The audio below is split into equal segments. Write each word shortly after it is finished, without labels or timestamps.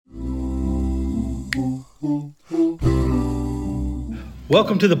Welcome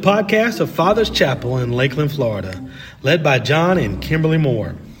to the podcast of Father's Chapel in Lakeland, Florida, led by John and Kimberly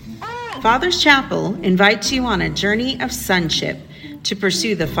Moore. Father's Chapel invites you on a journey of sonship to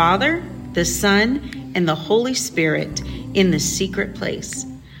pursue the Father, the Son, and the Holy Spirit in the secret place.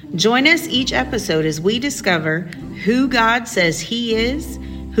 Join us each episode as we discover who God says He is,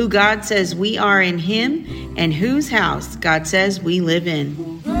 who God says we are in Him, and whose house God says we live in.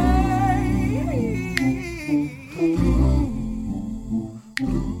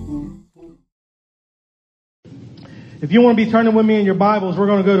 If you want to be turning with me in your Bibles, we're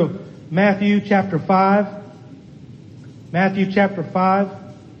going to go to Matthew chapter 5. Matthew chapter 5.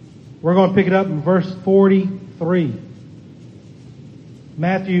 We're going to pick it up in verse 43.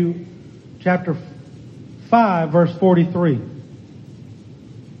 Matthew chapter 5, verse 43.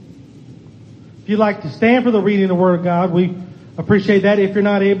 If you'd like to stand for the reading of the Word of God, we appreciate that. If you're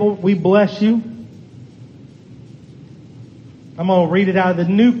not able, we bless you. I'm going to read it out of the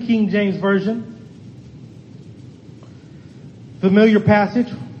New King James Version. Familiar passage.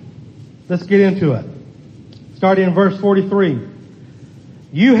 Let's get into it. Starting in verse 43.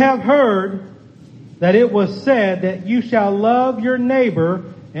 You have heard that it was said that you shall love your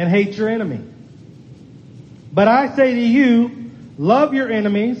neighbor and hate your enemy. But I say to you, love your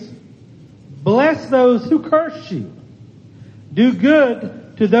enemies, bless those who curse you, do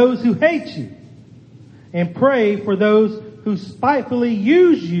good to those who hate you, and pray for those who spitefully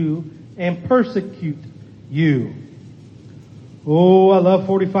use you and persecute you. Oh, I love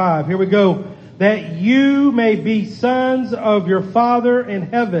 45. Here we go. That you may be sons of your Father in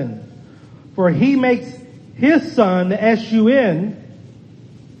heaven. For He makes His sun, the S-U-N,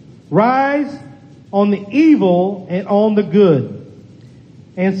 rise on the evil and on the good,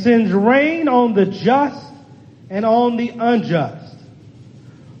 and sends rain on the just and on the unjust.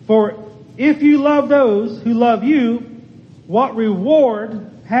 For if you love those who love you, what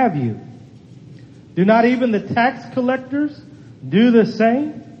reward have you? Do not even the tax collectors do the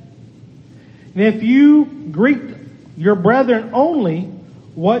same? And if you greet your brethren only,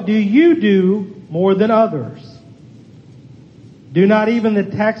 what do you do more than others? Do not even the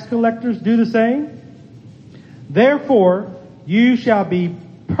tax collectors do the same? Therefore, you shall be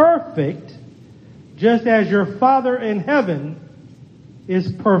perfect, just as your Father in heaven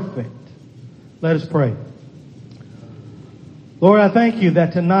is perfect. Let us pray. Lord, I thank you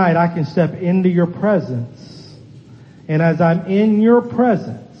that tonight I can step into your presence. And as I'm in your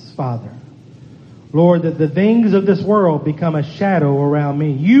presence, Father, Lord, that the things of this world become a shadow around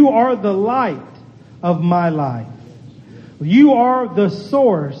me. You are the light of my life. You are the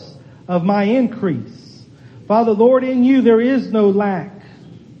source of my increase. Father, Lord, in you there is no lack.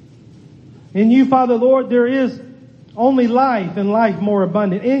 In you, Father, Lord, there is only life and life more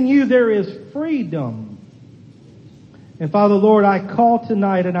abundant. In you there is freedom. And Father, Lord, I call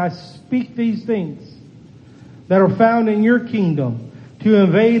tonight and I speak these things that are found in your kingdom to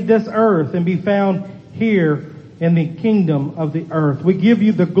invade this earth and be found here in the kingdom of the earth. We give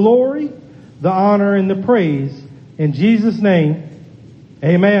you the glory, the honor, and the praise. In Jesus' name,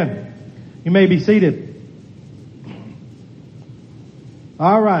 amen. You may be seated.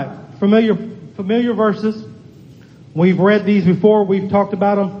 All right. Familiar verses. We've read these before. We've talked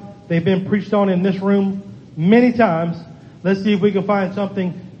about them. They've been preached on in this room many times. Let's see if we can find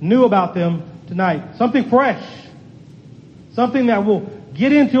something new about them tonight. Something fresh. Something that will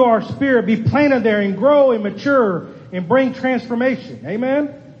get into our spirit, be planted there and grow and mature and bring transformation.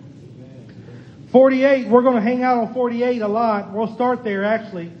 Amen? 48, we're going to hang out on 48 a lot. We'll start there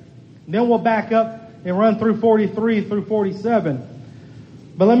actually. Then we'll back up and run through 43 through 47.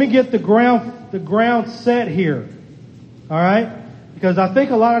 But let me get the ground set here. All right? Because I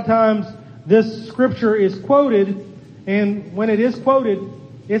think a lot of times this scripture is quoted, and when it is quoted,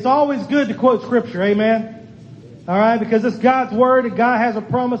 it's always good to quote scripture. Amen? All right, because it's God's word, and God has a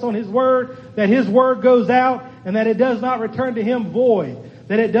promise on His word that His word goes out and that it does not return to Him void,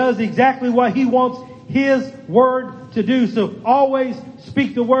 that it does exactly what He wants His word to do. So always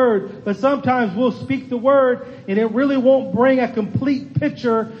speak the word, but sometimes we'll speak the word and it really won't bring a complete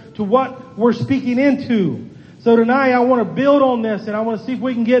picture to what we're speaking into. So tonight I want to build on this, and I want to see if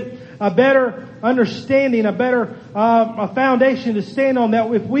we can get a better understanding, a better a foundation to stand on,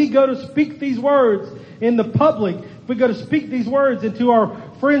 that if we go to speak these words in the public, if we go to speak these words into our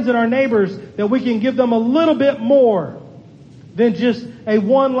friends and our neighbors, that we can give them a little bit more than just a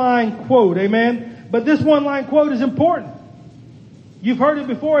one-line quote. Amen? But this one-line quote is important. You've heard it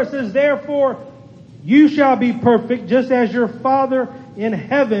before. It says, therefore, you shall be perfect, just as your Father in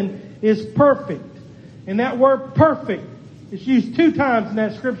heaven is perfect. And that word perfect It's used 2 times in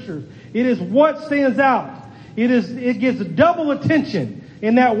that scripture. It is what stands out. It gets double attention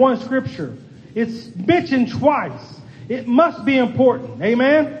in that one scripture. It's mentioned twice. It must be important.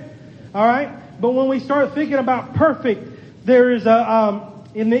 Amen? All right? But when we start thinking about perfect, there is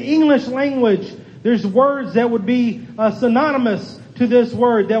in the English language, there's words that would be synonymous to this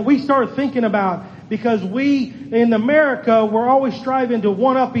word that we start thinking about, because we in America, we're always striving to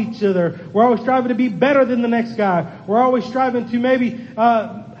one up each other. We're always striving to be better than the next guy. We're always striving to maybe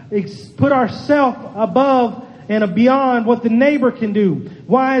put ourselves above and beyond what the neighbor can do.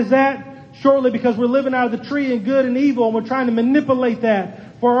 Why is that? Shortly because we're living out of the tree of good and evil, and we're trying to manipulate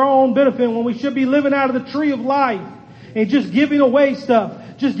that for our own benefit when we should be living out of the tree of life and just giving away stuff.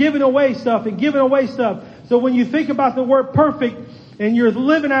 Just giving away stuff and giving away stuff. So when you think about the word perfect and you're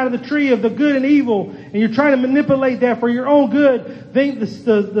living out of the tree of the good and evil and you're trying to manipulate that for your own good, think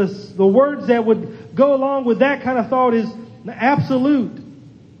the words that would go along with that kind of thought is absolute,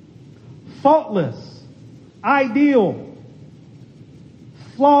 faultless, ideal,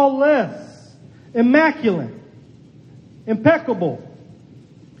 flawless, immaculate, impeccable,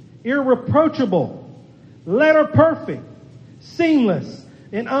 irreproachable, letter perfect, seamless,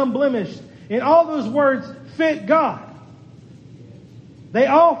 and unblemished. And all those words fit God. They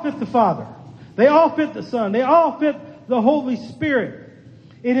all fit the Father. They all fit the Son. They all fit the Holy Spirit.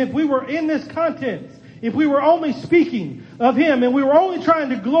 And if we were in this context, if we were only speaking of Him and we were only trying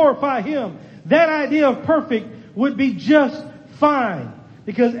to glorify Him, that idea of perfect would be just fine.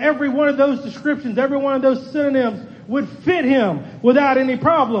 Because every one of those descriptions, every one of those synonyms would fit Him without any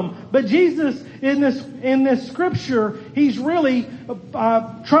problem. But Jesus, in this scripture, He's really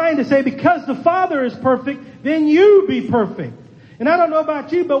trying to say, because the Father is perfect, then you be perfect. And I don't know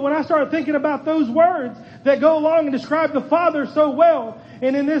about you, but when I start thinking about those words that go along and describe the Father so well,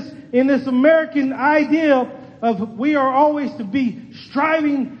 and in this American idea of we are always to be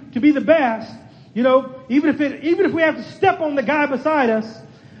striving to be the best, you know, even if we have to step on the guy beside us,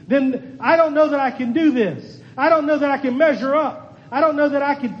 then I don't know that I can do this. I don't know that I can measure up. I don't know that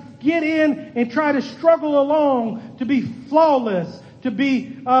I can get in and try to struggle along to be flawless, to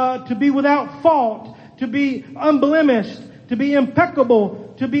be without fault, to be unblemished, to be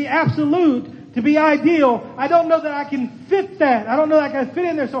impeccable, to be absolute, to be ideal. I don't know that I can fit that. I don't know that I can fit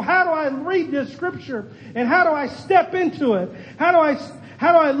in there. So how do I read this scripture? And how do I step into it? How do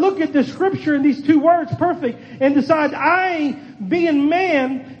I look at the scripture and these 2 words, perfect, and decide being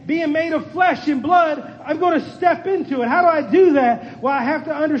man, being made of flesh and blood, I'm going to step into it. How do I do that? Well, I have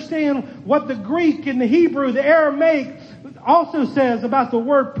to understand what the Greek and the Hebrew, the Aramaic also says about the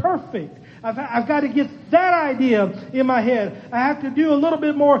word perfect. I've got to get that idea in my head. I have to do a little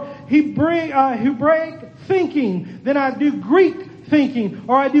bit more Hebraic thinking than I do Greek thinking,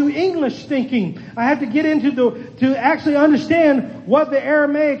 or I do English thinking. I have to get into to actually understand what the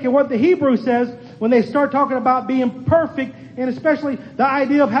Aramaic and what the Hebrew says when they start talking about being perfect, and especially the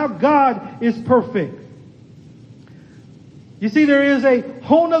idea of how God is perfect. You see, there is a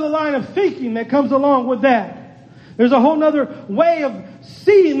whole nother line of thinking that comes along with that. There's a whole nother way of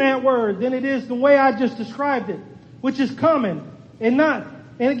seeing that word than it is the way I just described it, which is common and not.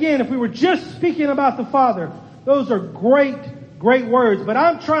 And again, if we were just speaking about the Father, those are great words. But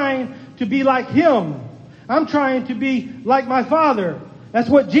I'm trying to be like Him. I'm trying to be like my Father. That's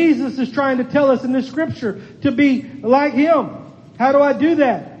what Jesus is trying to tell us in this scripture, to be like Him. How do I do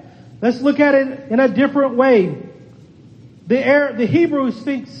that? Let's look at it in a different way. The Hebrews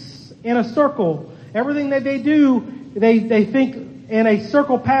think in a circle. Everything that they do, they think in a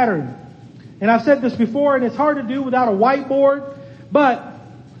circle pattern. And I've said this before, and it's hard to do without a whiteboard. But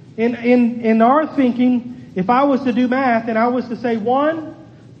in our thinking, if I was to do math and I was to say 1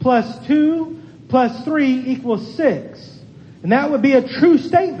 plus 2 plus 3 equals 6, and that would be a true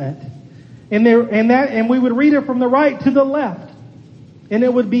statement, and we would read it from the right to the left, and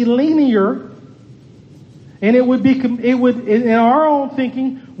it would be linear, and it would in our own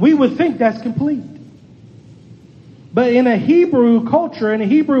thinking, we would think that's complete. But in a Hebrew culture, in a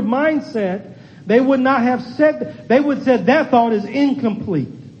Hebrew mindset, they would not have said, they would have said that thought is incomplete.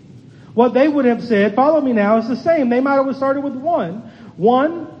 What they would have said, follow me now, is the same. They might have started with 1.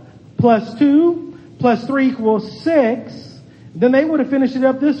 1 plus 2 plus 3 equals 6. Then they would have finished it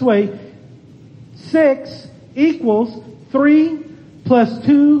up this way. 6 equals 3 plus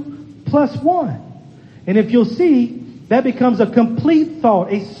 2 plus 1. And if you'll see, that becomes a complete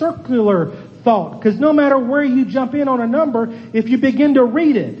thought, a circular thought. Because no matter where you jump in on a number, if you begin to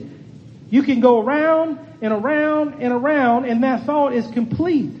read it, you can go around and around and around, and that thought is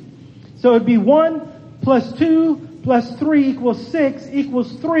complete. So it'd be 1 plus 2 plus 3 equals 6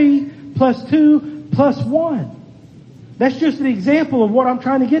 equals 3 plus 2 plus 1. That's just an example of what I'm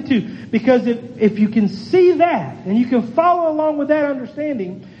trying to get to. Because if you can see that and you can follow along with that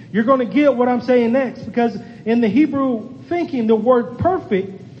understanding, you're going to get what I'm saying next. Because in the Hebrew thinking, the word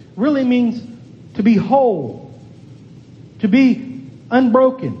perfect really means to be whole, to be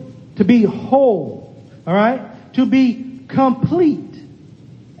unbroken, to be whole, all right? To be complete.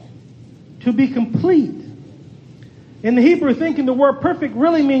 To be complete. In the Hebrew thinking, the word perfect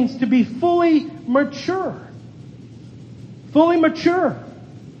really means to be fully mature. Fully mature.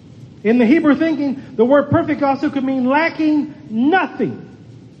 In the Hebrew thinking, the word perfect also could mean lacking nothing.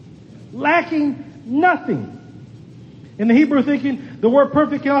 Lacking nothing. In the Hebrew thinking, the word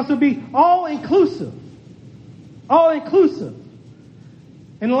perfect can also be all-inclusive. All-inclusive.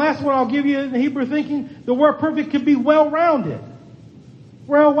 And the last one I'll give you in the Hebrew thinking, the word perfect could be well-rounded.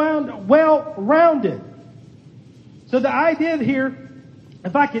 Well-rounded. So the idea here,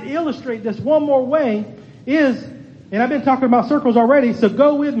 if I could illustrate this one more way, is, and I've been talking about circles already, so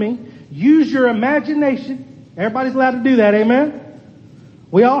go with me. Use your imagination. Everybody's allowed to do that, amen?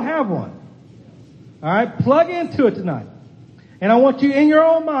 We all have one. All right, plug into it tonight. And I want you, in your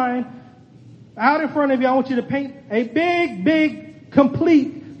own mind, out in front of you, I want you to paint a big,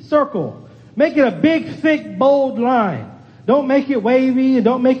 complete circle. Make it a big, thick, bold line. Don't make it wavy and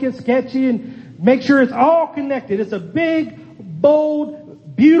don't make it sketchy, and make sure it's all connected. It's a big,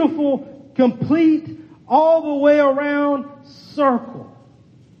 bold, beautiful, complete, all the way around circle.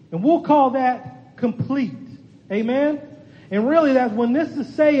 And we'll call that complete. Amen? And really that's when this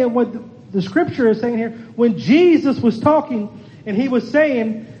is saying, what the scripture is saying here, when Jesus was talking and he was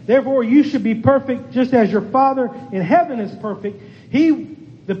saying, therefore you should be perfect just as your Father in heaven is perfect.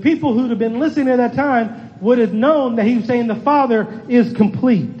 The people who'd have been listening at that time would have known that he was saying the Father is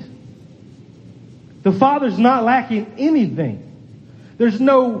complete. The Father's not lacking anything. There's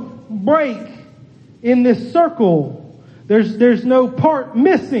no break in this circle. There's no part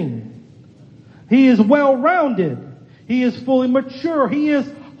missing. He is well-rounded. He is fully mature. He is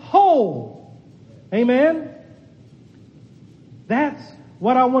whole. Amen? That's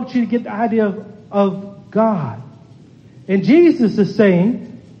what I want you to get the idea of God. And Jesus is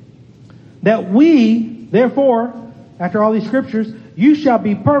saying that we, therefore, after all these scriptures, you shall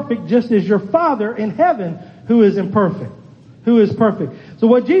be perfect just as your Father in heaven who is imperfect, who is perfect. So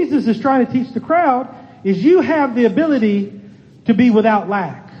what Jesus is trying to teach the crowd is you have the ability to be without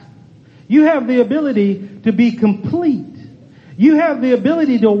lack. You have the ability to be complete. You have the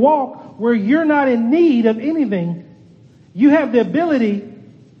ability to walk where you're not in need of anything. You have the ability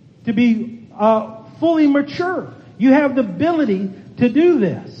to be fully mature. You have the ability to do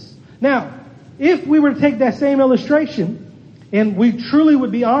this. Now, if we were to take that same illustration and we truly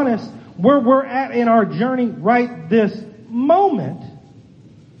would be honest where we're at in our journey right this moment,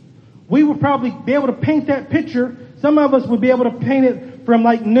 we would probably be able to paint that picture. Some of us would be able to paint it from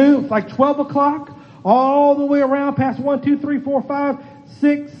like noon, like 12 o'clock, all the way around past 1, 2, 3, 4, 5,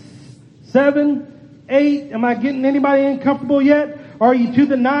 6, 7, 8. Am I getting anybody uncomfortable yet? Are you to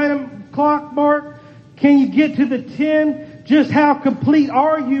the 9 o'clock mark? Can you get to the 10? Just how complete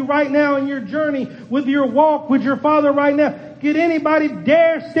are you right now in your journey with your walk with your Father right now? Could anybody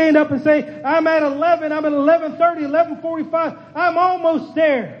dare stand up and say, I'm at 11, I'm at 11:30, 11:45, I'm almost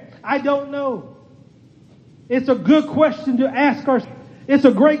there? I don't know. It's a good question to ask ourselves. It's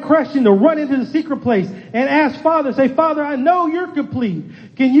a great question to run into the secret place and ask Father, say, Father, I know you're complete.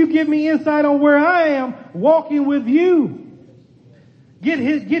 Can you give me insight on where I am walking with you?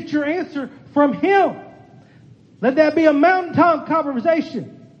 Get your answer from Him. Let that be a mountaintop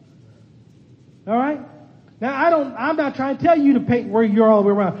conversation. All right? Now, I'm not trying to tell you to paint where you're all the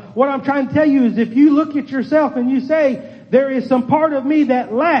way around. What I'm trying to tell you is if you look at yourself and you say, there is some part of me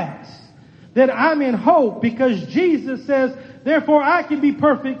that lacks, that I'm in hope because Jesus says, therefore I can be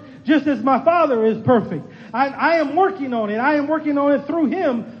perfect just as my Father is perfect. I am working on it. I am working on it through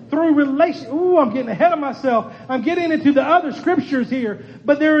Him, through relation. Ooh, I'm getting ahead of myself. I'm getting into the other scriptures here.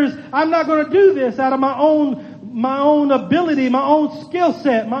 But I'm not going to do this out of my own ability, my own skill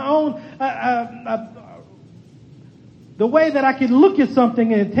set, my own, the way that I can look at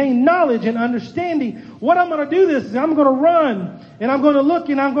something and attain knowledge and understanding. What I'm going to do this is I'm going to run and I'm going to look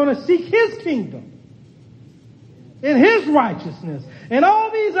and I'm going to seek His kingdom and His righteousness, and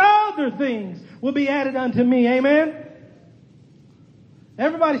all these other things will be added unto me. Amen.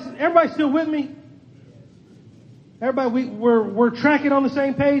 Everybody still with me? Everybody, we're tracking on the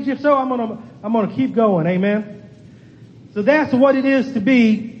same page. If so, I'm gonna keep going. Amen. So that's what it is to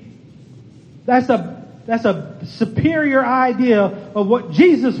be. That's a superior idea of what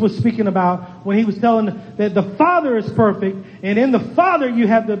Jesus was speaking about when He was telling that the Father is perfect, and in the Father you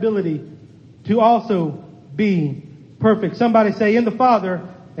have the ability to also be perfect. Somebody say, in the Father,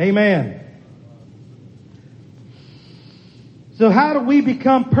 amen. So how do we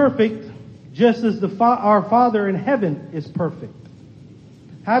become perfect just as our Father in heaven is perfect?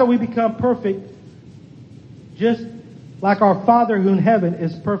 How do we become perfect just like our Father who in heaven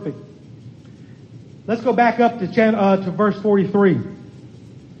is perfect? Let's go back up to verse 43.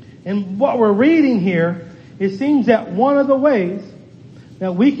 And what we're reading here, it seems that one of the ways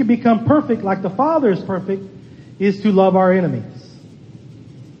that we can become perfect like the Father is perfect is to love our enemies.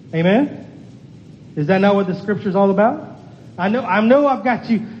 Amen? Is that not what the scripture is all about? I know I've got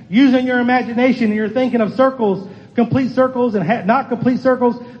you using your imagination and you're thinking of circles, complete circles and not complete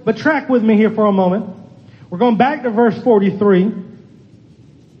circles, but track with me here for a moment. We're going back to verse 43.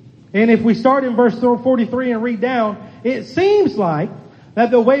 And if we start in verse 43 and read down, it seems like that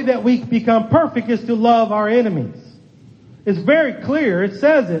the way that we become perfect is to love our enemies. It's very clear. It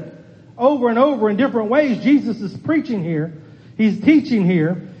says it over and over in different ways. Jesus is preaching here. He's teaching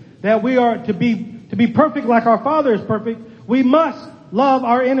here that we are to be perfect like our Father is perfect. We must love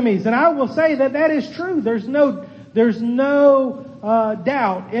our enemies. And I will say that is true. There's no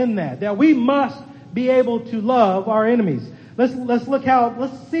doubt in that we must be able to love our enemies. Let's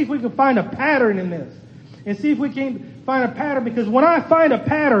see if we can find a pattern in this and see if we can find a pattern, because when I find a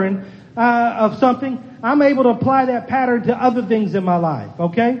pattern of something, I'm able to apply that pattern to other things in my life.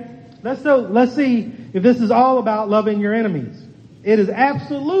 Okay? Let's see if this is all about loving your enemies. It is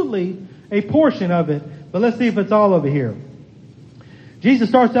absolutely a portion of it, but let's see if it's all over here. Jesus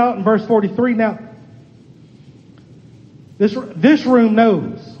starts out in verse 43. Now, this room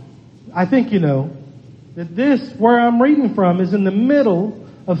knows, I think you know, that this, where I'm reading from, is in the middle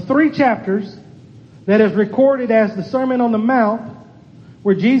of 3 chapters that is recorded as the Sermon on the Mount,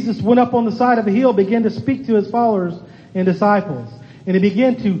 where Jesus went up on the side of the hill, began to speak to his followers and disciples. And he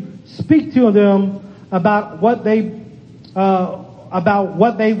began to speak to them about what they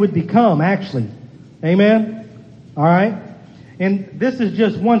would become, actually. Amen? All right? And this is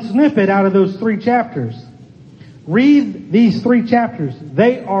just one snippet out of those 3 chapters. Read these 3 chapters.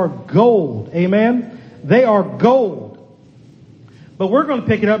 They are gold. Amen? They are gold. But we're going to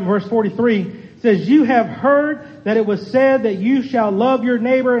pick it up in verse 43. It says, you have heard that it was said that you shall love your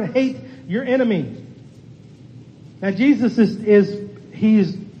neighbor and hate your enemy. Now Jesus is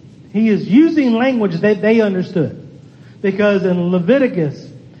using language that they understood. Because in Leviticus,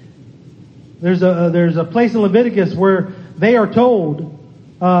 there's a place in Leviticus where they are told,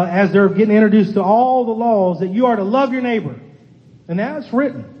 as they're getting introduced to all the laws, that you are to love your neighbor. And that's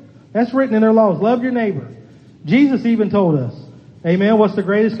written. That's written in their laws. Love your neighbor. Jesus even told us. Amen. What's the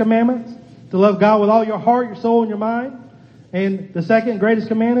greatest commandment? To love God with all your heart, your soul, and your mind. And the second greatest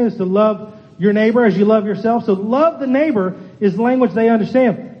commandment is to love your neighbor as you love yourself. So love the neighbor is language they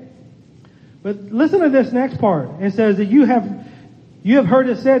understand. But listen to this next part. It says that you have heard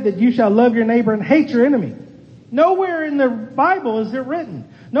it said that you shall love your neighbor and hate your enemy. Nowhere in the Bible is it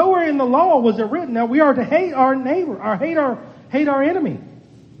written. Nowhere in the law was it written that we are to hate our neighbor or hate our enemy.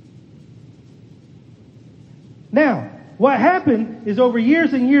 Now, what happened is over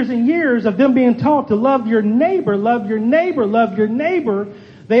years and years and years of them being taught to love your neighbor, love your neighbor, love your neighbor,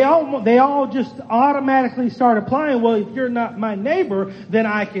 they all just automatically start applying, well, if you're not my neighbor, then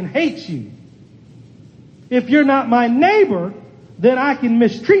I can hate you. If you're not my neighbor, then I can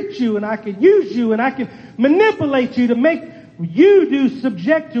mistreat you and I can use you and I can manipulate you to make you do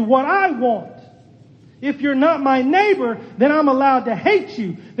subject to what I want. If you're not my neighbor, then I'm allowed to hate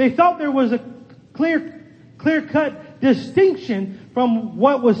you. They thought there was a clear-cut distinction from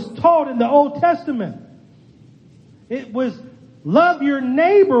what was taught in the Old Testament. It was love your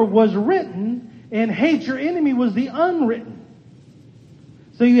neighbor was written and hate your enemy was the unwritten.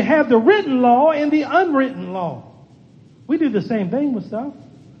 So you have the written law and the unwritten law. We do the same thing with stuff.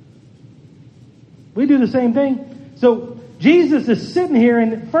 We do the same thing. So Jesus is sitting here,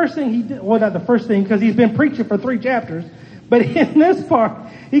 and the first thing he did, well, not the first thing, because he's been preaching for 3 chapters, but in this part,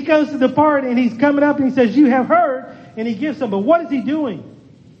 he comes to the part and he's coming up and he says, you have heard, and he gives them. But what is he doing?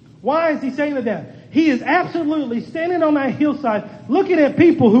 Why is he saying that? He is absolutely standing on that hillside, looking at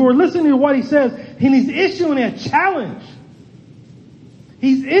people who are listening to what he says, and he's issuing a challenge.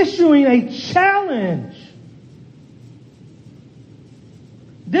 He's issuing a challenge.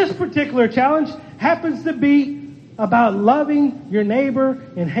 This particular challenge happens to be about loving your neighbor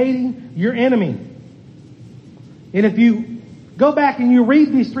and hating your enemy. And if you go back and you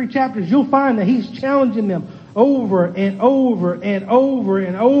read these 3 chapters, you'll find that he's challenging them over and over and over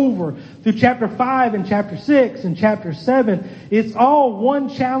and over through chapter 5 and chapter 6 and chapter 7. It's all one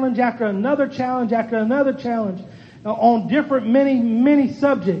challenge after another challenge after another challenge on different many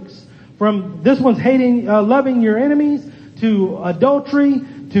subjects, From this one's hating, loving your enemies, to adultery,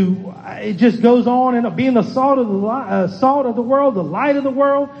 to it just goes on, and being the salt of the world, the light of the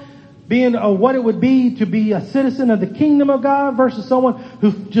world, being what it would be to be a citizen of the kingdom of God versus someone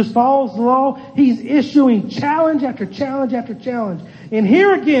who just follows the law. He's issuing challenge after challenge after challenge. And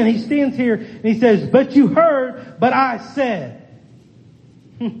here again, he stands here and he says, but you heard, but I said.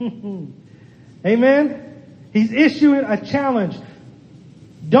 Amen? He's issuing a challenge.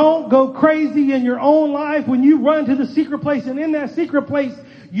 Don't go crazy in your own life when you run to the secret place, and in that secret place,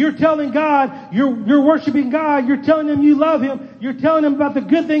 you're telling God, you're worshiping God, you're telling Him you love Him, you're telling Him about the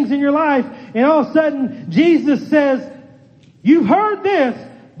good things in your life, and all of a sudden, Jesus says, you've heard this,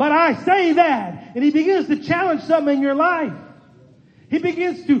 but I say that. And He begins to challenge something in your life. He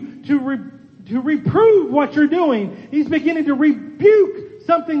begins to reprove what you're doing. He's beginning to rebuke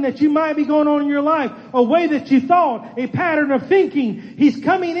something that you might be going on in your life, a way that you thought, a pattern of thinking. He's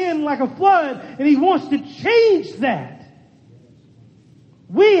coming in like a flood, and He wants to change that.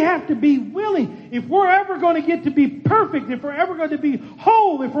 We have to be willing. If we're ever going to get to be perfect, if we're ever going to be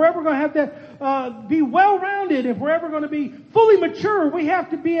whole, if we're ever going to have that, be well-rounded, if we're ever going to be fully mature, we have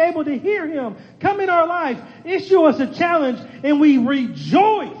to be able to hear Him come in our life, issue us a challenge, and we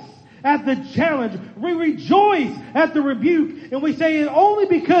rejoice at the challenge. We rejoice at the rebuke. And we say, only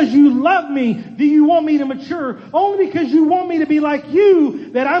because you love me do you want me to mature. Only because you want me to be like you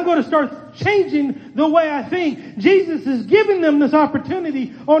that I'm going to start changing the way I think. Jesus is giving them this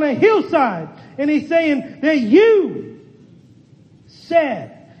opportunity on a hillside. And He's saying that you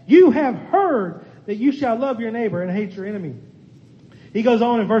said, you have heard that you shall love your neighbor and hate your enemy. He goes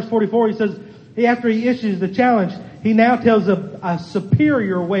on in verse 44. He says, after he issues the challenge, he now tells a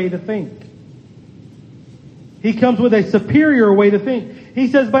superior way to think. He comes with a superior way to think. He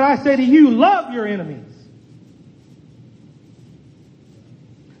says, but I say to you, love your enemies.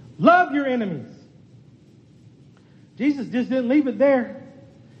 Love your enemies. Jesus just didn't leave it there.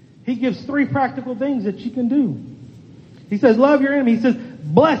 He gives 3 practical things that you can do. He says, love your enemies. He says,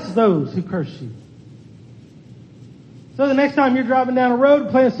 bless those who curse you. So the next time you're driving down a road in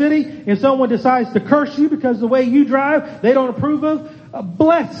Plant City and someone decides to curse you because the way you drive they don't approve of,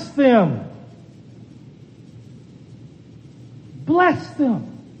 bless them. Bless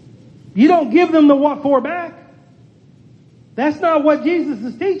them. You don't give them the what for back. That's not what Jesus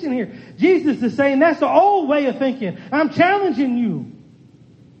is teaching here. Jesus is saying that's the old way of thinking. I'm challenging you.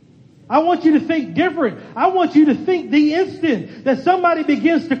 I want you to think different. I want you to think the instant that somebody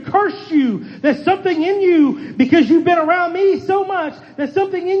begins to curse you, that something in you, because you've been around me so much, that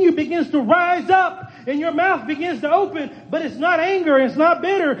something in you begins to rise up and your mouth begins to open, but it's not anger, it's not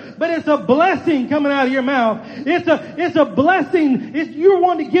bitter, but it's a blessing coming out of your mouth. It's a blessing. You're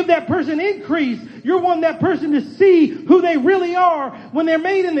wanting to give that person increase. You're wanting that person to see who they really are. When they're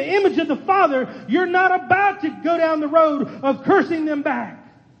made in the image of the Father, you're not about to go down the road of cursing them back.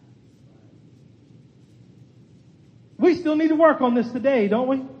 We still need to work on this today, don't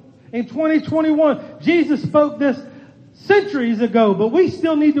we? In 2021, Jesus spoke this centuries ago, but we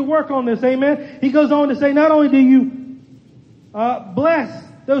still need to work on this, amen? He goes on to say, not only do you bless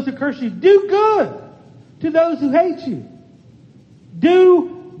those who curse you, do good to those who hate you.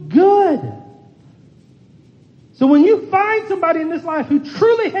 Do good. So when you find somebody in this life who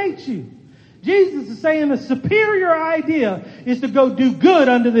truly hates you, Jesus is saying the superior idea is to go do good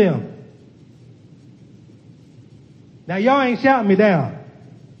unto them. Now, y'all ain't shouting me down.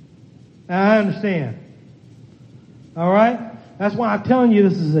 Now, I understand. All right? That's why I'm telling you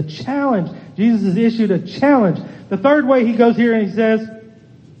this is a challenge. Jesus has issued a challenge. The third way he goes here and he says,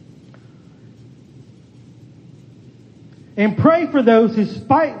 and pray for those who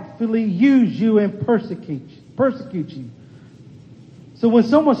spitefully use you and persecute you. So when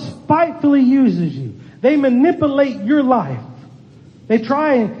someone spitefully uses you, they manipulate your life. They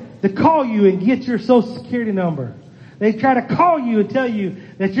try to call you and get your Social Security number. They try to call you and tell you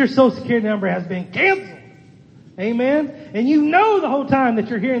that your Social Security number has been canceled. Amen? And you know the whole time that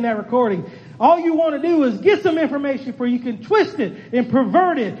you're hearing that recording, all you want to do is get some information for you can twist it and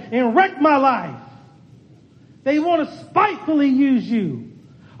pervert it and wreck my life. They want to spitefully use you.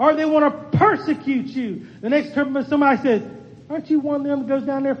 Or they want to persecute you. The next time somebody says, aren't you one of them that goes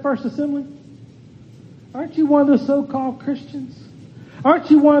down there First Assembly? Aren't you one of those so-called Christians?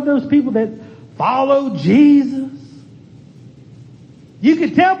 Aren't you one of those people that follow Jesus? You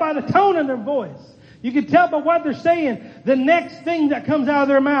can tell by the tone of their voice. You can tell by what they're saying. The next thing that comes out of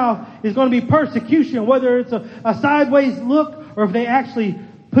their mouth is going to be persecution, whether it's a sideways look or if they actually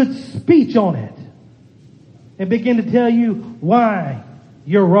put speech on it and begin to tell you why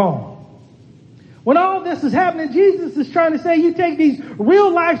you're wrong. When all this is happening, Jesus is trying to say you take these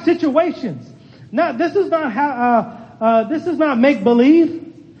real life situations. Now, this is not make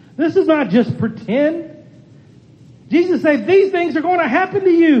believe. This is not just pretend. Jesus said these things are going to happen to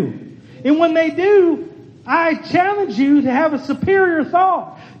you. And when they do, I challenge you to have a superior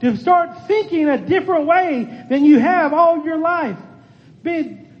thought, to start thinking a different way than you have all your life.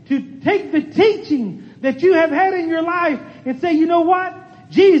 To take the teaching that you have had in your life and say, you know what?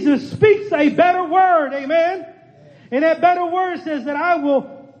 Jesus speaks a better word. Amen. And that better word says that I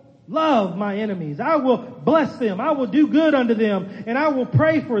will love my enemies. I will bless them. I will do good unto them. And I will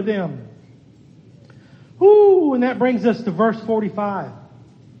pray for them. Ooh, and that brings us to verse 45.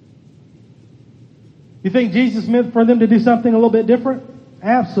 You think Jesus meant for them to do something a little bit different?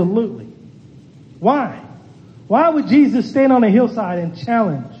 Absolutely. Why? Why would Jesus stand on a hillside and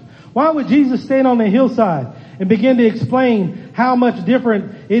challenge? Why would Jesus stand on the hillside and begin to explain how much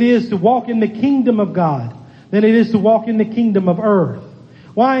different it is to walk in the kingdom of God than it is to walk in the kingdom of earth?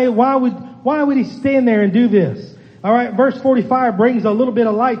 Why would he stand there and do this? All right, verse 45 brings a little bit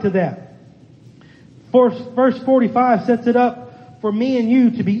of light to that. Verse 45 sets it up for me and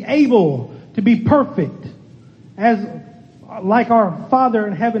you to be able to be perfect, as like our Father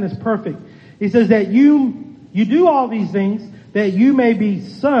in heaven is perfect. He says that you do all these things that you may be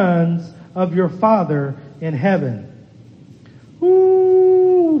sons of your Father in heaven.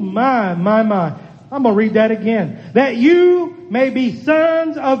 Ooh, my. I'm going to read that again. That you may be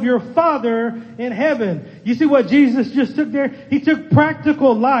sons of your Father in heaven. You see what Jesus just took there? He took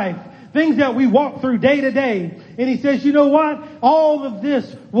practical life, things that we walk through day to day. And he says, you know what? All of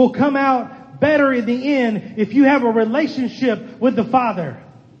this will come out better in the end if you have a relationship with the Father.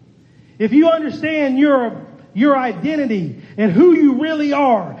 If you understand your identity and who you really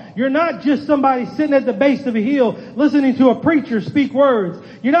are. You're not just somebody sitting at the base of a hill listening to a preacher speak words.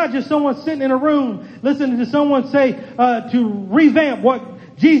 You're not just someone sitting in a room listening to someone say, to revamp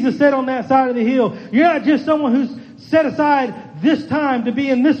what Jesus said on that side of the hill. You're not just someone who's set aside this time to be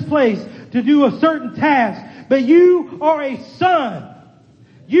in this place to do a certain task, but you are a son.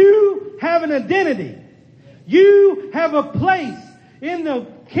 You have an identity. You have a place in the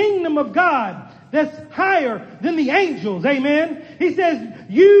kingdom of God that's higher than the angels. Amen. He says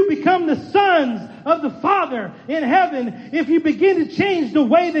you become the sons of the Father in heaven if you begin to change the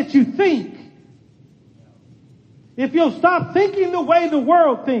way that you think. If you'll stop thinking the way the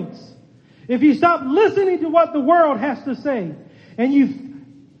world thinks. If you stop listening to what the world has to say. And you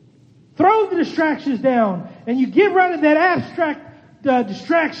throw the distractions down. And you get rid of that abstract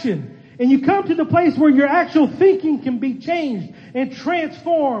distraction. And you come to the place where your actual thinking can be changed and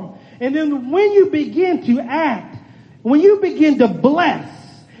transformed. And then when you begin to act, when you begin to bless,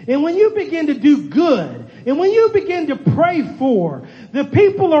 and when you begin to do good, and when you begin to pray for, the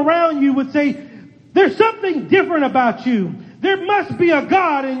people around you would say, there's something different about you. There must be a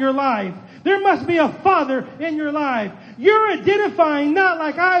God in your life. There must be a Father in your life. You're identifying not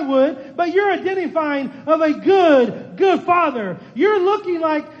like I would, but you're identifying of a good Father. You're looking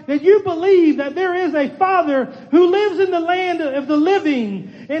like that you believe that there is a Father who lives in the land of the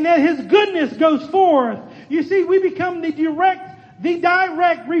living and that His goodness goes forth. You see, we become the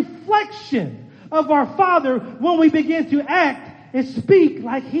direct reflection of our Father when we begin to act and speak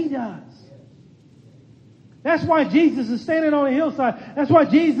like He does. That's why Jesus is standing on a hillside. That's why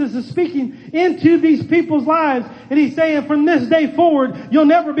Jesus is speaking into these people's lives. And He's saying, from this day forward, you'll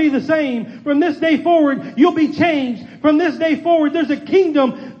never be the same. From this day forward, you'll be changed. From this day forward, there's a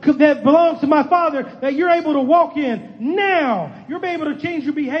kingdom that belongs to my Father that you're able to walk in now. You'll be able to change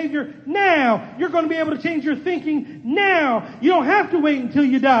your behavior now. You're going to be able to change your thinking now. You don't have to wait until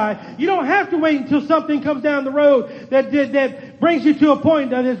you die. You don't have to wait until something comes down the road that brings you to a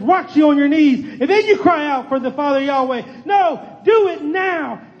point that rocks you on your knees. And then you cry out for the Father Yahweh. No, do it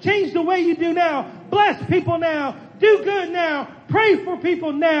now. Change the way you do now. Bless people now. Do good now. Pray for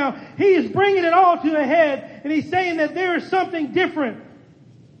people now. He is bringing it all to a head. And He's saying that there is something different.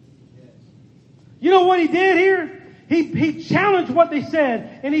 You know what He did here? He challenged what they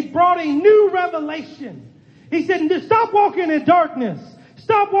said. And He brought a new revelation. He said, stop walking in darkness.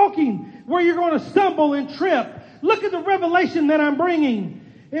 Stop walking where you're going to stumble and trip. Look at the revelation that I'm bringing.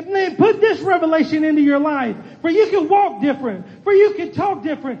 And then put this revelation into your life. For you can walk different. For you can talk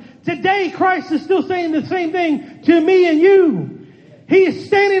different. Today, Christ is still saying the same thing to me and you. He is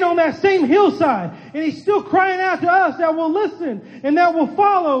standing on that same hillside. And He's still crying out to us that will listen and that will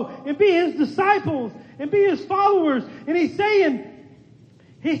follow and be His disciples and be His followers. And He's saying,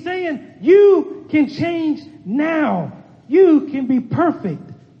 you can change now. You can be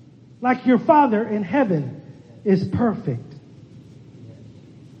perfect like your Father in heaven is perfect.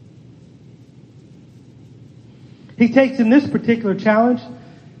 He takes in this particular challenge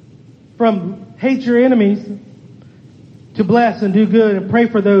from hate your enemies to bless and do good and pray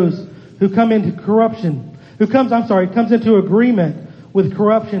for those who come into corruption, comes into agreement with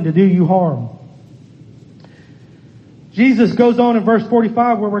corruption to do you harm. Jesus goes on in verse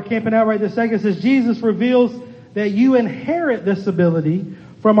 45, where we're camping out right this second. It says, Jesus reveals that you inherit this ability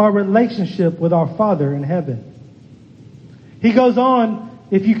from our relationship with our Father in heaven. He goes on,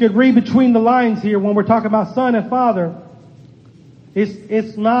 if you could read between the lines here when we're talking about son and father,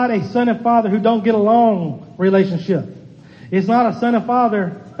 it's not a son and father who don't get along relationship. It's not a son and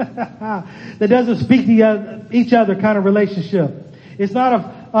father that doesn't speak to each other kind of relationship. It's not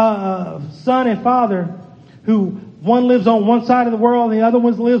a son and father who one lives on one side of the world and the other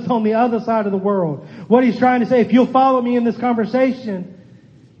one lives on the other side of the world. What he's trying to say, if you'll follow me in this conversation,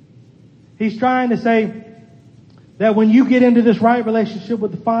 he's trying to say that when you get into this right relationship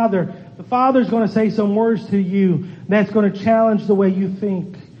with the Father's going to say some words to you that's going to challenge the way you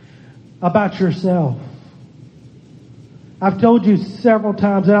think about yourself. I've told you several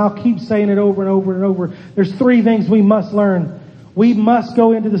times, and I'll keep saying it over and over and over. There's 3 things we must learn. We must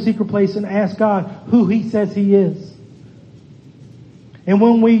go into the secret place and ask God who He says He is. And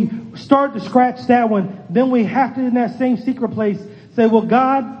when we start to scratch that one, then we have to, in that same secret place, say, well,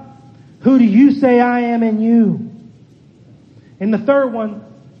 God, who do you say I am in you? And the third one,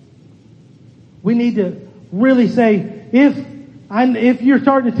 we need to really say, if you're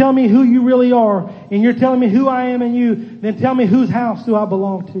starting to tell me who you really are, and you're telling me who I am in you, then tell me whose house do I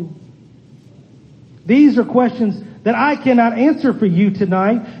belong to? These are questions that I cannot answer for you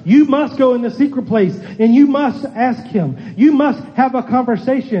tonight. You must go in the secret place and you must ask Him. You must have a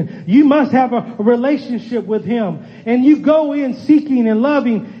conversation. You must have a relationship with Him. And you go in seeking and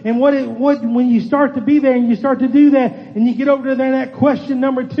loving. And when you start to be there and you start to do that and you get over to that question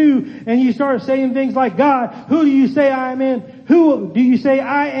number 2 and you start saying things like, God, who do you say I am in? Who do you say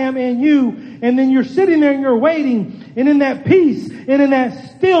I am in you? And then you're sitting there and you're waiting, and in that peace and in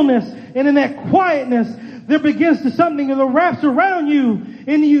that stillness and in that quietness, there begins to something that wraps around you,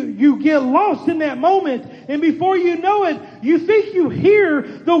 and you get lost in that moment, and before you know it, you think you hear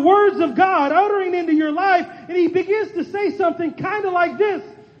the words of God uttering into your life, and He begins to say something kind of like this: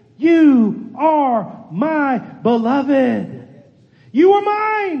 you are my beloved. You are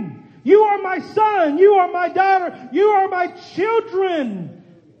mine. You are my son. You are my daughter. You are my children.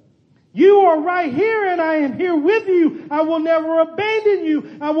 You are right here, and I am here with you. I will never abandon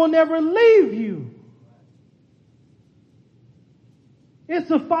you. I will never leave you. It's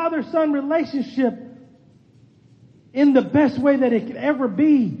a father-son relationship in the best way that it could ever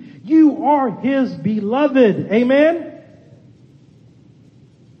be. You are His beloved. Amen?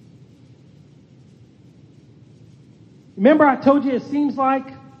 Remember I told you it seems like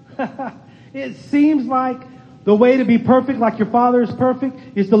the way to be perfect, like your Father is perfect,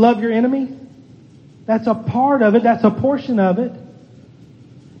 is to love your enemy. That's a part of it. That's a portion of it.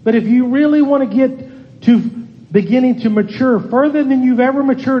 But if you really want to get to beginning to mature further than you've ever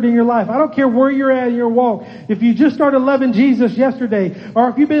matured in your life, I don't care where you're at in your walk. If you just started loving Jesus yesterday, or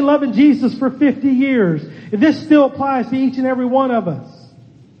if you've been loving Jesus for 50 years, this still applies to each and every one of us.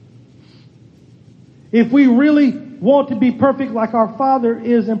 If we really want to be perfect like our Father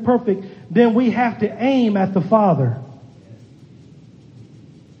is imperfect, then we have to aim at the Father.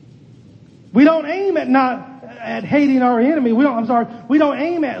 We don't aim at hating our enemy. We don't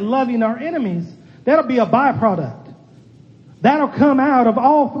aim at loving our enemies. That'll be a byproduct. That'll come out of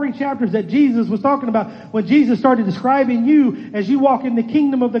all 3 chapters that Jesus was talking about. When Jesus started describing you as you walk in the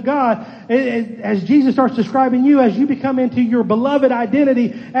kingdom of the God, as Jesus starts describing you as you become into your beloved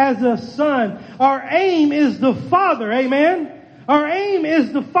identity as a son, our aim is the Father. Amen? Our aim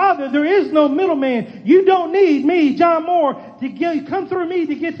is the Father. There is no middleman. You don't need me, John Moore, to come through me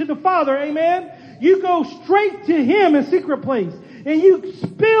to get to the Father. Amen? You go straight to Him in secret place. And you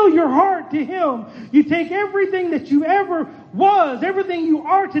spill your heart to Him. You take everything that you ever was, everything you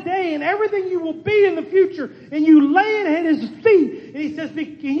are today, and everything you will be in the future, and you lay it at His feet. And He says,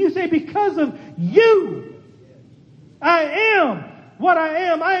 and you say, because of you, I am what I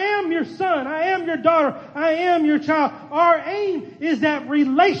am. I am your son. I am your daughter. I am your child. Our aim is that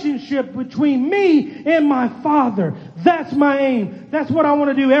relationship between me and my Father. That's my aim. That's what I want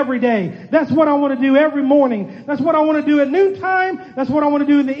to do every day. That's what I want to do every morning. That's what I want to do at noontime. That's what I want to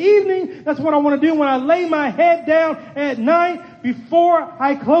do in the evening. That's what I want to do when I lay my head down at night. Before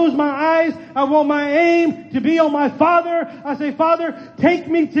I close my eyes, I want my aim to be on my Father. I say, Father, take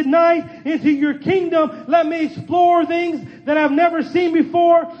me tonight into your kingdom. Let me explore things that I've never seen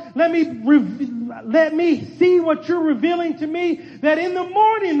before. Let me let me see what you're revealing to me, that in the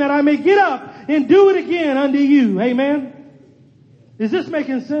morning that I may get up and do it again unto you. Amen. Is this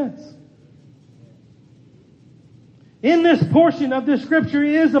making sense? In this portion of this scripture,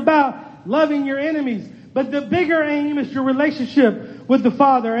 it is about loving your enemies. But the bigger aim is your relationship with the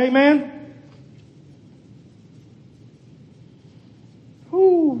Father. Amen.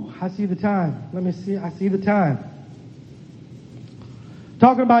 Ooh, I see the time. Let me see. I see the time.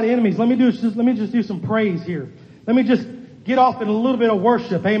 Talking about enemies, let me just do some praise here. Let me just get off in a little bit of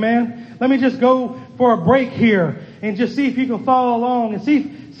worship. Amen. Let me just go for a break here and just see if you can follow along and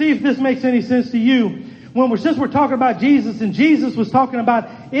see if this makes any sense to you. Since we're talking about Jesus and Jesus was talking about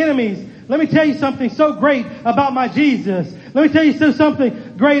enemies, let me tell you something so great about my Jesus. Let me tell you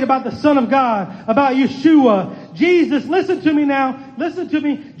something great about the Son of God, about Yeshua. Jesus, listen to me now. Listen to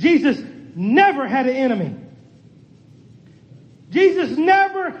me. Jesus never had an enemy. Jesus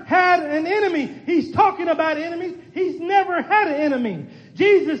never had an enemy. He's talking about enemies. He's never had an enemy.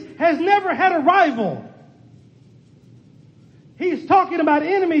 Jesus has never had a rival. He's talking about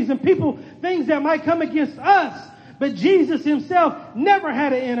enemies and people, things that might come against us. But Jesus himself never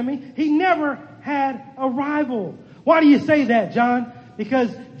had an enemy. He never had a rival. Why do you say that, John?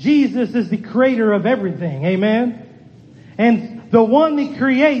 Because Jesus is the creator of everything. Amen. And the one that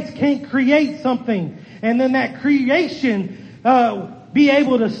creates can't create something and then that creation be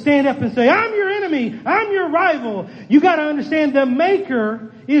able to stand up and say, I'm your enemy, I'm your rival. You got to understand the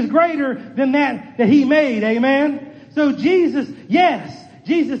maker is greater than that he made. Amen. So Jesus, yes,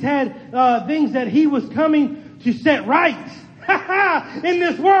 Jesus had things that he was coming to set right in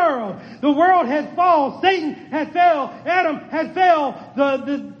this world. The world had fallen. Satan had fell. Adam had fell.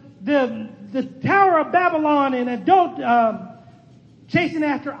 The Tower of Babylon and adult chasing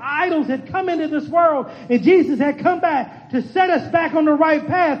after idols had come into this world, and Jesus had come back to set us back on the right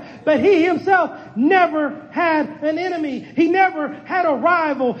path. But he himself never had an enemy. He never had a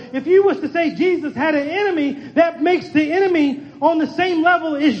rival. If you was to say Jesus had an enemy, that makes the enemy on the same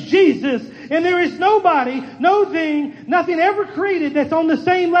level as Jesus. And there is nobody, no thing, nothing ever created that's on the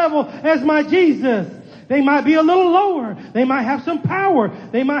same level as my Jesus. They might be a little lower. They might have some power.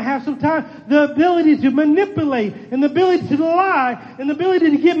 They might have some time, the ability to manipulate and the ability to lie and the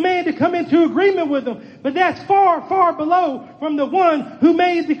ability to get man to come into agreement with them. But that's far, far below from the one who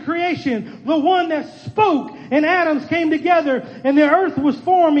made the creation, the one that spoke and atoms came together and the earth was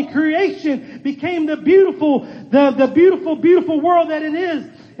formed and creation became the beautiful world that it is.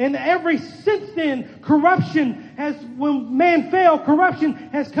 And ever since then, when man fell, corruption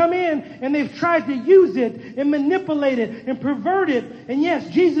has come in and they've tried to use it and manipulate it and pervert it. And yes,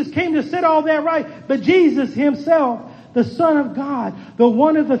 Jesus came to set all that right. But Jesus himself, the Son of God, the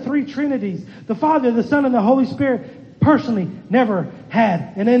one of the three Trinities, the Father, the Son, and the Holy Spirit, personally never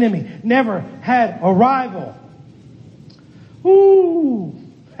had an enemy, never had a rival. Ooh,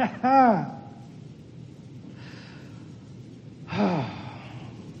 ha ha.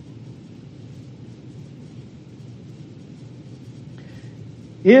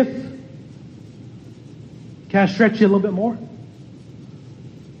 Can I stretch you a little bit more?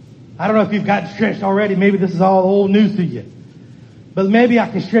 I don't know if you've gotten stretched already. Maybe this is all old news to you. But maybe I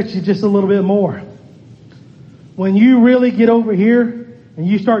can stretch you just a little bit more. When you really get over here and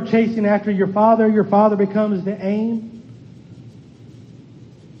you start chasing after your Father becomes the aim.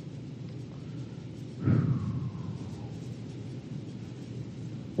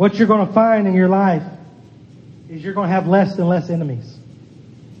 What you're going to find in your life is you're going to have less and less enemies.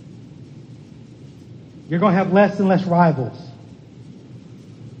 You're going to have less and less rivals.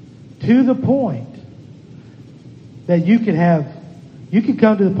 To the point that you could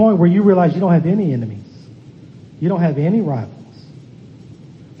come to the point where you realize you don't have any enemies. You don't have any rivals.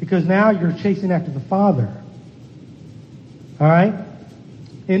 Because now you're chasing after the Father. All right?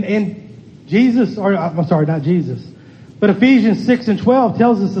 And Jesus, or I'm sorry, not Jesus. But Ephesians 6 and 12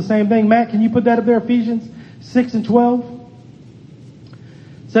 tells us the same thing. Matt, can you put that up there? Ephesians 6 and 12.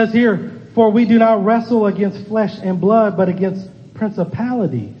 It says here, for we do not wrestle against flesh and blood, but against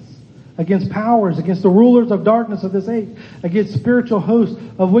principalities, against powers, against the rulers of darkness of this age, against spiritual hosts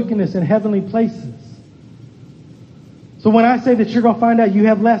of wickedness in heavenly places. So when I say that you're going to find out you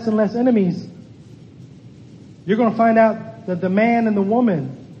have less and less enemies, you're going to find out that the man and the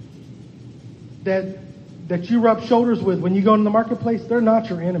woman that you rub shoulders with when you go in the marketplace, they're not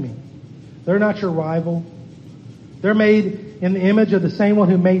your enemy. They're not your rival. They're made in the image of the same one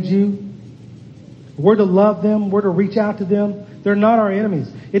who made you. We're to love them. We're to reach out to them. They're not our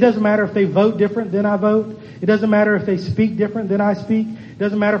enemies. It doesn't matter if they vote different than I vote. It doesn't matter if they speak different than I speak. It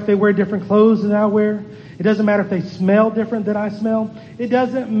doesn't matter if they wear different clothes than I wear. It doesn't matter if they smell different than I smell. It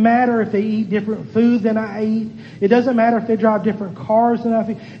doesn't matter if they eat different food than I eat. It doesn't matter if they drive different cars than I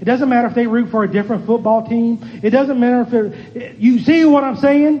do. It doesn't matter if they root for a different football team. It doesn't matter if you see what I'm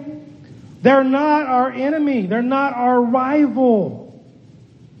saying? They're not our enemy. They're not our rival.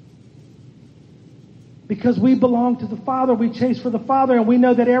 Because we belong to the Father. We chase for the Father, and we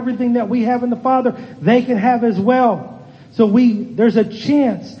know that everything that we have in the Father, they can have as well. So there's a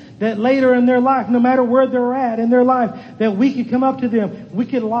chance that later in their life, no matter where they're at in their life, that we could come up to them, we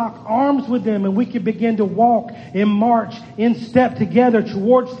could lock arms with them, and we could begin to walk and march in step together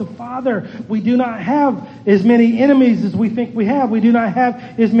towards the Father. We do not have as many enemies as we think we have. We do not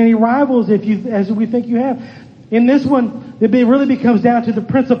have as many rivals as we think you have. In this one, it really becomes down to the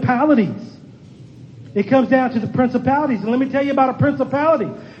principalities. It comes down to the principalities. And let me tell you about a principality.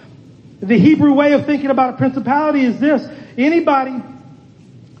 The Hebrew way of thinking about a principality is this. Anybody,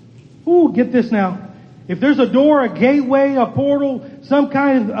 get this now. If there's a door, a gateway, a portal, some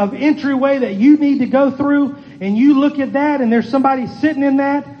kind of entryway that you need to go through, and you look at that and there's somebody sitting in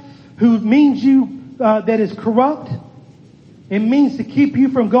that who means that is corrupt, it means to keep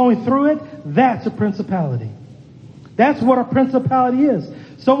you from going through it, that's a principality. That's what a principality is.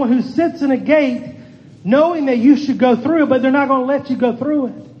 Someone who sits in a gate knowing that you should go through it, but they're not going to let you go through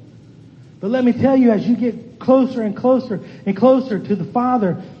it. But let me tell you, as you get closer and closer and closer to the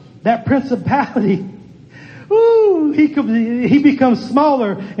Father, that principality, he becomes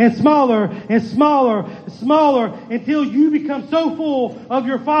smaller and smaller and smaller and smaller until you become so full of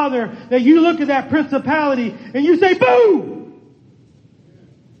your Father that you look at that principality and you say, boo!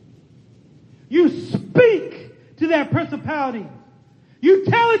 You speak to that principality. You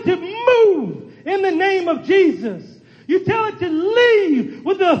tell it to move in the name of Jesus. You tell it to leave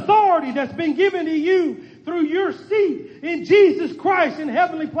with the authority that's been given to you through your seat in Jesus Christ in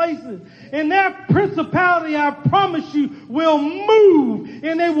heavenly places. And that principality, I promise you, will move,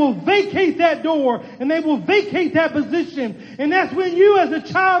 and they will vacate that door, and they will vacate that position. And that's when you, as a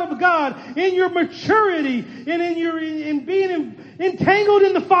child of God, in your maturity and in being entangled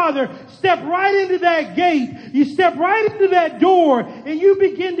in the Father, step right into that gate. You step right into that door, and you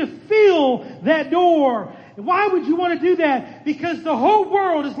begin to feel that door. Why would you want to do that? Because the whole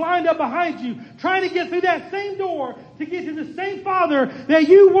world is lined up behind you, trying to get through that same door to get to the same Father that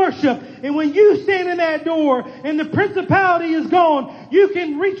you worship. And when you stand in that door and the principality is gone, you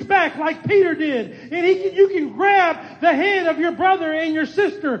can reach back like Peter did. And you can grab the hand of your brother and your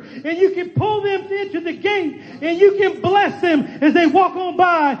sister, and you can pull them into the gate, and you can bless them as they walk on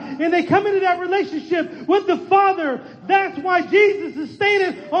by, and they come into that relationship with the Father. That's why Jesus is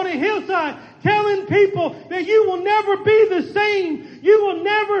standing on a hillside telling people that you will never be the same. You will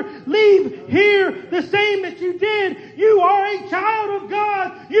never leave here the same that you did. You are a child of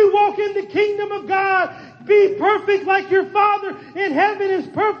God. You walk in the kingdom of God. Be perfect like your Father in heaven is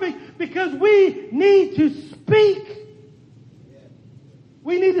perfect, because we need to speak.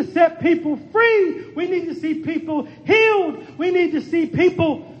 We need to set people free. We need to see people healed. We need to see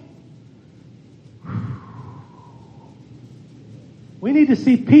people. We need to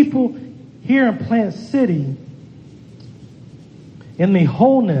see people here in Plant City in the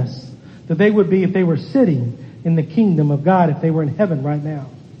wholeness that they would be if they were sitting in the kingdom of God, if they were in heaven right now.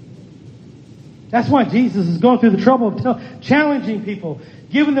 That's why Jesus is going through the trouble of challenging people,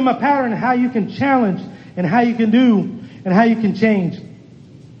 giving them a pattern of how you can challenge and how you can do and how you can change.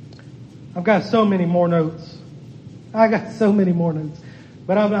 I've got so many more notes. But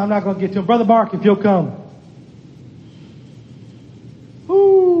I'm not going to get to them. Brother Mark, if you'll come.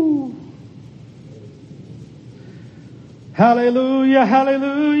 Ooh. Hallelujah,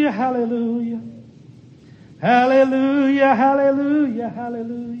 hallelujah, hallelujah. Hallelujah, hallelujah,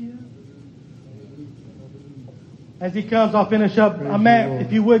 hallelujah. As he comes, I'll finish up. Matt,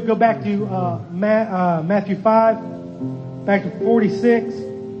 if you would, go back to Matthew 5, back to 46.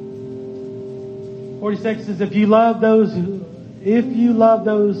 46 says, if you love those who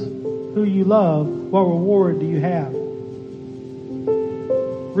you love, what reward do you have?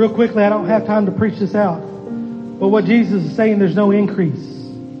 Real quickly, I don't have time to preach this out. But what Jesus is saying, there's no increase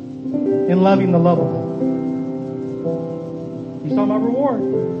in loving the lovable. He's talking about reward.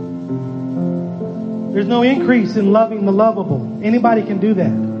 There's no increase in loving the lovable. Anybody can do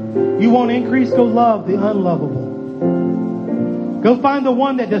that. You want increase? Go love the unlovable. Go find the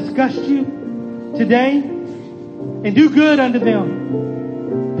one that disgusts you today and do good unto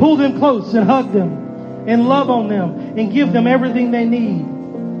them. Pull them close and hug them and love on them and give them everything they need.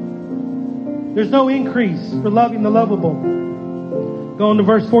 There's no increase for loving the lovable. Going to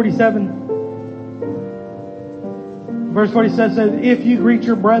verse 47. Verse 47 says, if you greet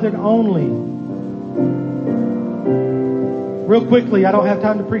your brethren only. Real quickly, I don't have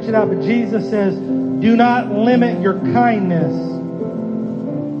time to preach it out, but Jesus says, do not limit your kindness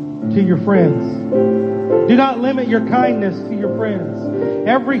to your friends. Do not limit your kindness to your friends.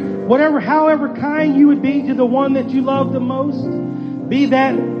 However kind you would be to the one that you love the most, be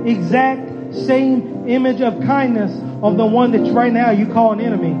that exact same image of kindness of the one that right now you call an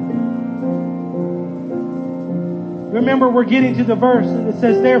enemy. Remember, we're getting to the verse that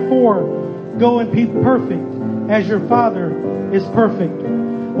says, therefore, go and be perfect as your Father is perfect.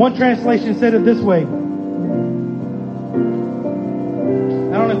 One translation said it this way. I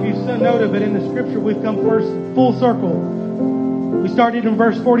don't know if you noted, but in the scripture we've come first full circle. We started in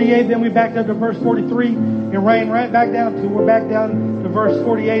verse 48, then we backed up to verse 43, and ran right back down to, we're back down to verse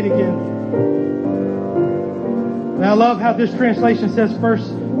 48 again. And I love how this translation says, verse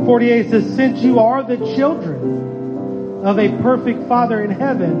 48 says, since you are the children of a perfect Father in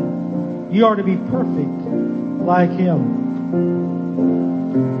heaven, you are to be perfect like Him.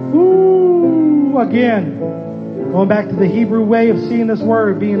 Ooh, again, going back to the Hebrew way of seeing this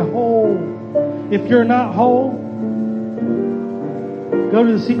word, being whole. If you're not whole, go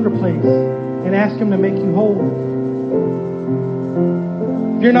to the secret place and ask Him to make you whole.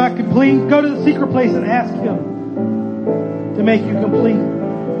 If you're not complete, go to the secret place and ask Him to make you complete.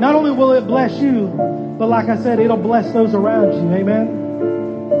 Not only will it bless you, but like I said, it'll bless those around you. Amen.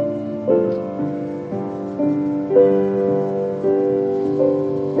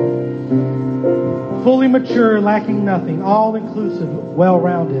 Fully mature, lacking nothing, all-inclusive,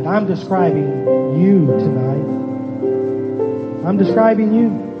 well-rounded. I'm describing you tonight. I'm describing you.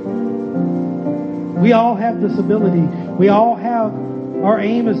 We all have this ability. We all have, our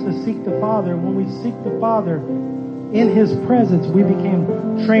aim is to seek the Father. When we seek the Father, in His presence, we became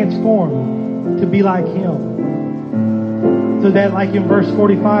transformed to be like Him. So that, like in verse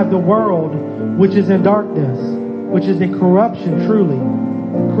 45, the world which is in darkness, which is in corruption truly.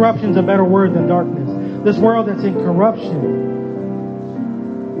 Corruption's a better word than darkness. This world that's in corruption,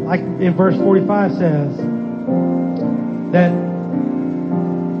 like in verse 45 says, that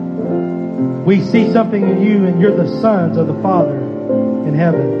we see something in you and you're the sons of the Father in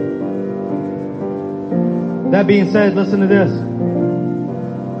heaven. That being said, listen to this.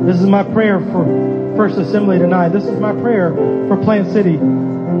 This is my prayer for First Assembly tonight. This is my prayer for Plant City.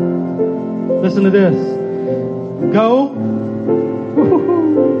 Listen to this. Go.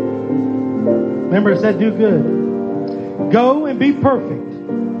 Remember, it said do good. Go and be perfect.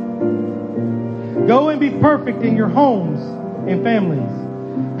 Go and be perfect in your homes and families.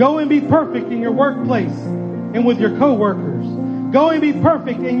 Go and be perfect in your workplace and with your co-workers. Go and be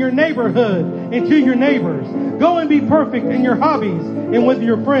perfect in your neighborhood and to your neighbors. Go and be perfect in your hobbies and with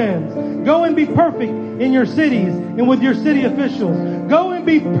your friends. Go and be perfect in your cities and with your city officials. Go and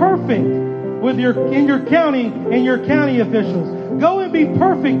be perfect in your county and your county officials. Go and be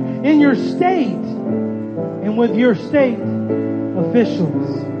perfect in your state and with your state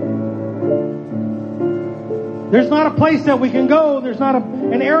officials. There's not a place that we can go. There's not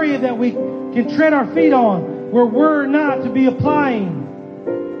an area that we can tread our feet on where we're not to be applying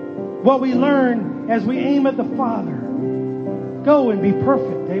what we learn as we aim at the Father. Go and be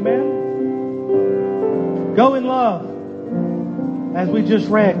perfect. Amen. Go in love. As we just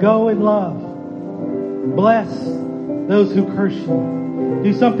read, go in love. Bless those who curse you.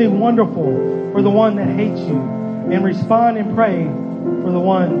 Do something wonderful for the one that hates you. And respond and pray for the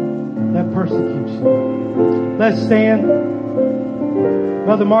one that persecutes you. Let's stand.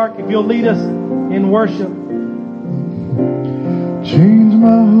 Brother Mark, if you'll lead us in worship. Change my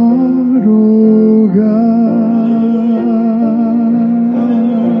heart, oh God.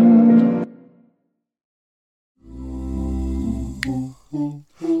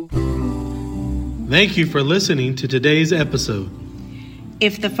 Thank you for listening to today's episode.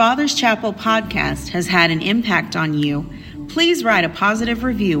 If the Father's Chapel podcast has had an impact on you, please write a positive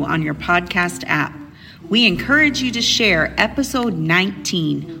review on your podcast app. We encourage you to share episode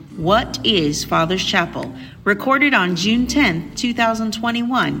 19, What is Father's Chapel, recorded on June 10th,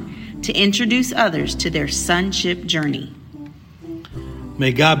 2021, to introduce others to their sonship journey.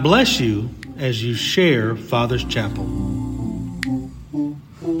 May God bless you as you share Father's Chapel.